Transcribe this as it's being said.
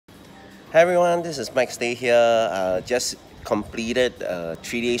Hi everyone, this is Max Tay here. Just completed a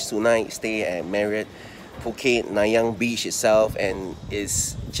 3 days 2 nights stay at Marriott Phuket Nai Yang beach itself, and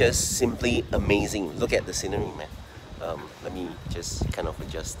it's just simply amazing. Look at the scenery, man. Let me just kind of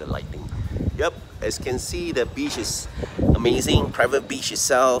adjust the lighting. Yep, as you can see, the beach is amazing. Private beach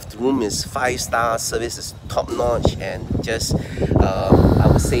itself. The room is 5-star. Service is top notch, and just I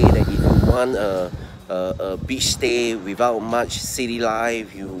would say that if you want a beach stay without much city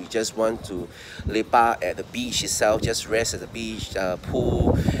life, you just want to lepak at the beach itself, just rest at the beach,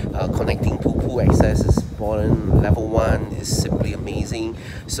 pool, connecting pool access is important. Level 1 is simply amazing.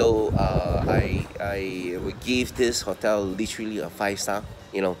 So I would give this hotel literally a 5-star,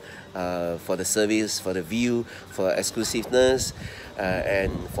 you know, for the service, for the view, for exclusiveness,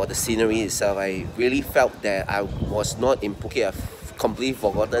 and for the scenery itself. I really felt that I was not in Phuket. I've completely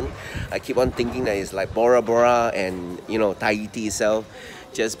forgotten. I keep on thinking that it's like Bora Bora and, you know, Tahiti itself,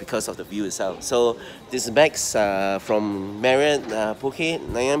 just because of the view itself. So this is Max from Marriott Phuket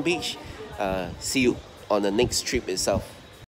Nai Yang Beach. See you on the next trip itself.